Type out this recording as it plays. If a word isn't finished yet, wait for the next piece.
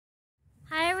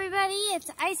everybody, it's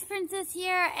Ice Princess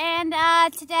here, and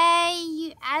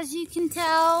today, as you can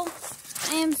tell,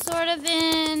 I am sort of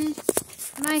in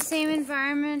my same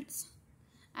environment.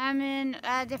 I'm in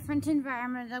a different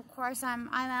environment, of course. I'm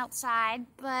outside,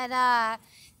 but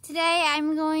today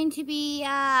I'm going to be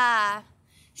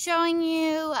showing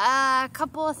you a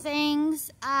couple of things.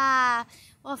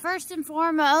 Well, first and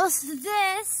foremost,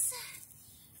 this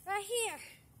right here.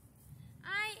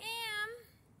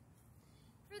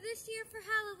 This year for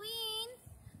Halloween,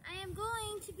 I am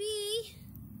going to be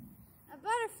a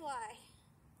butterfly,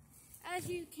 as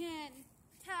you can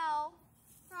tell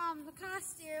from the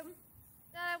costume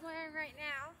that I'm wearing right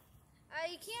now.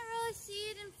 You can't really see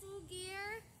it in full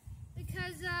gear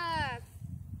because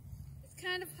it's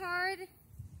kind of hard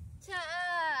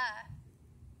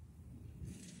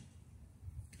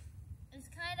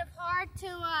to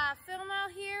film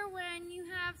out here when you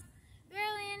have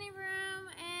barely any room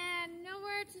and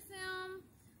nowhere to film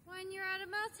when you're at a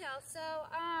motel. So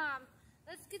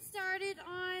let's get started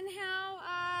on how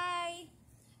I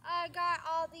got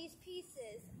all these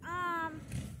pieces.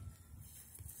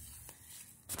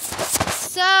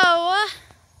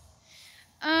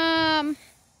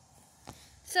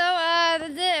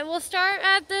 We'll start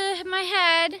at my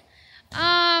head.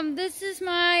 This is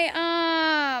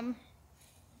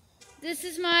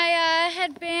my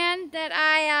headband that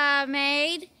I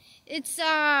made. It's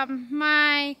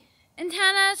my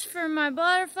antennas for my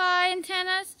butterfly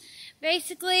antennas.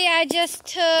 Basically, I just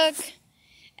took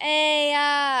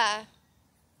a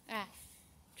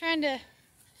trying to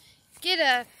get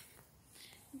a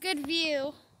good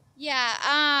view.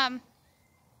 Yeah.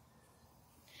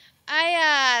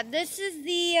 This is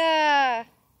the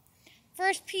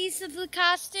first piece of the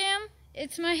costume.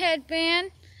 It's my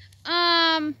headband.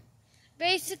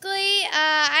 Basically,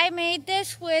 I made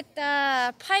this with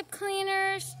pipe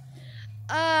cleaners,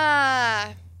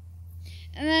 and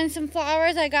then some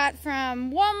flowers I got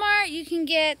from Walmart. You can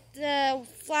get the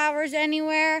flowers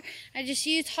anywhere. I just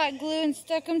used hot glue and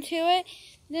stuck them to it.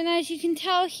 Then, as you can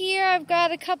tell here, I've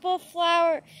got a couple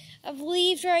of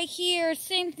leaves right here.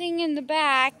 Same thing in the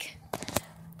back.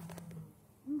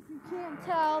 You can't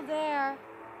tell there.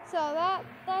 So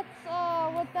that's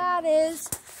what that is.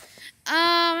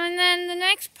 And then the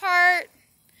next part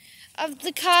of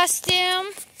the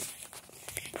costume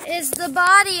is the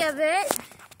body of it.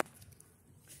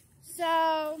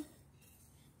 So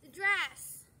the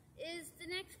dress is the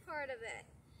next part of it.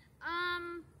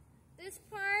 This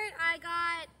part I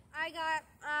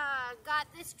got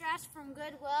this dress from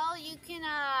Goodwill. You can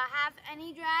have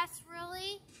any dress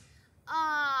really.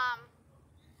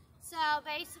 So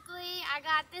basically I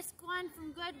got this one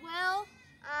from Goodwill.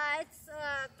 It's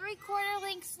 3/4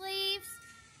 length sleeves,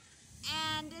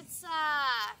 and it's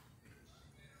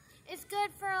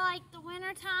good for like the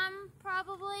winter time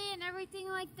probably and everything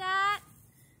like that.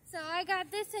 So I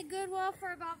got this at Goodwill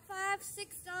for about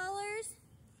 $5-6.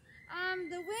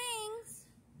 The wings,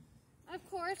 of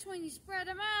course, when you spread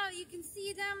them out, you can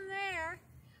see them there.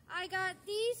 I got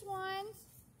these ones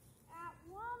at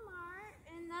Walmart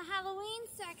in the Halloween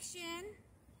section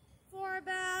for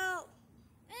about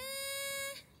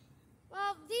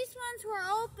well, these ones were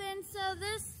open,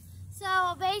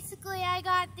 so basically I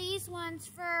got these ones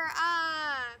for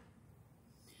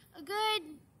a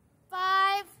good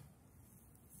 $5,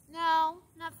 no,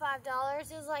 not $5,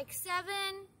 it was like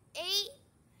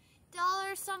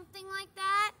 $7-8, something like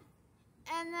that.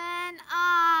 And then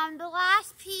the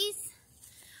last piece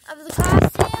of the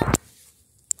costume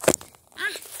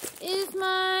is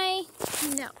my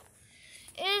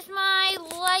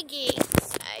leggings.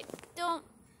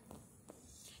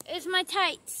 Is my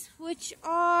tights, which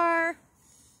are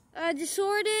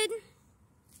disordered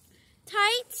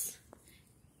tights.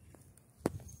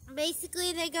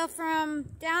 Basically, they go from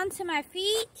down to my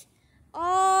feet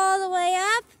all the way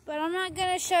up, but I'm not going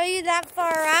to show you that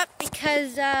far up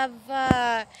because of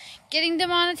getting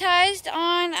demonetized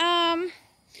on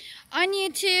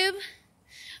YouTube.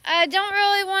 I don't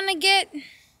really want to get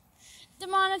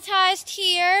demonetized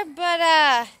here, but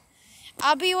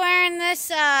I'll be wearing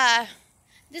this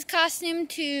costume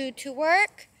to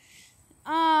work.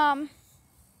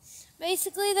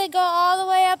 Basically they go all the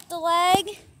way up the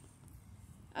leg.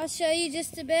 I'll show you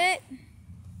just a bit.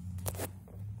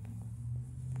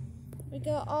 They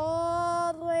go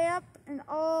all the way up and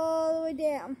all the way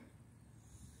down.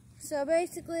 So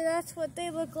basically that's what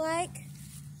they look like.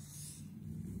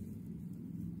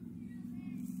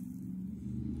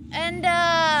 And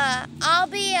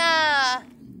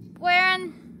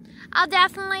I'll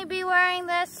definitely be wearing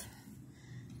this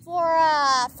for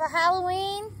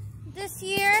Halloween this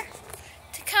year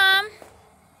to come.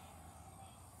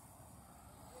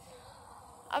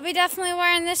 I'll be definitely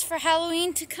wearing this for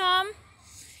Halloween to come.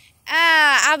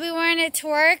 I'll be wearing it to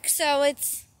work, so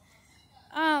it's,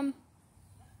 yeah,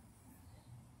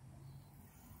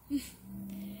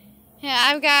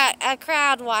 I've got a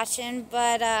crowd watching,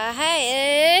 but,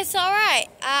 hey, it's alright.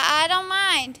 I don't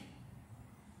mind.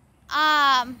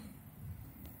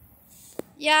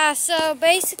 Yeah, so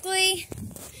basically,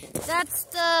 that's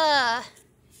the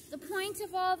point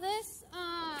of all this.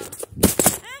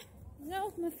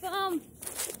 No, my phone.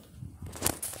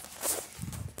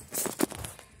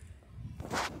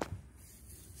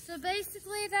 So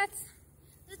basically, that's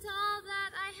all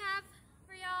that I have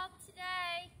for y'all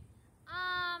today.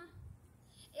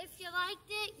 If you liked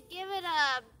it, give it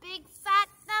a big fat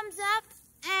thumbs up,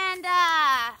 and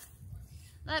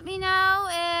let me know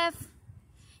if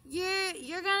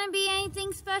you're gonna be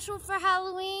anything special for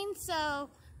Halloween. So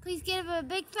please give it a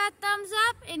big fat thumbs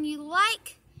up, and you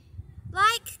like,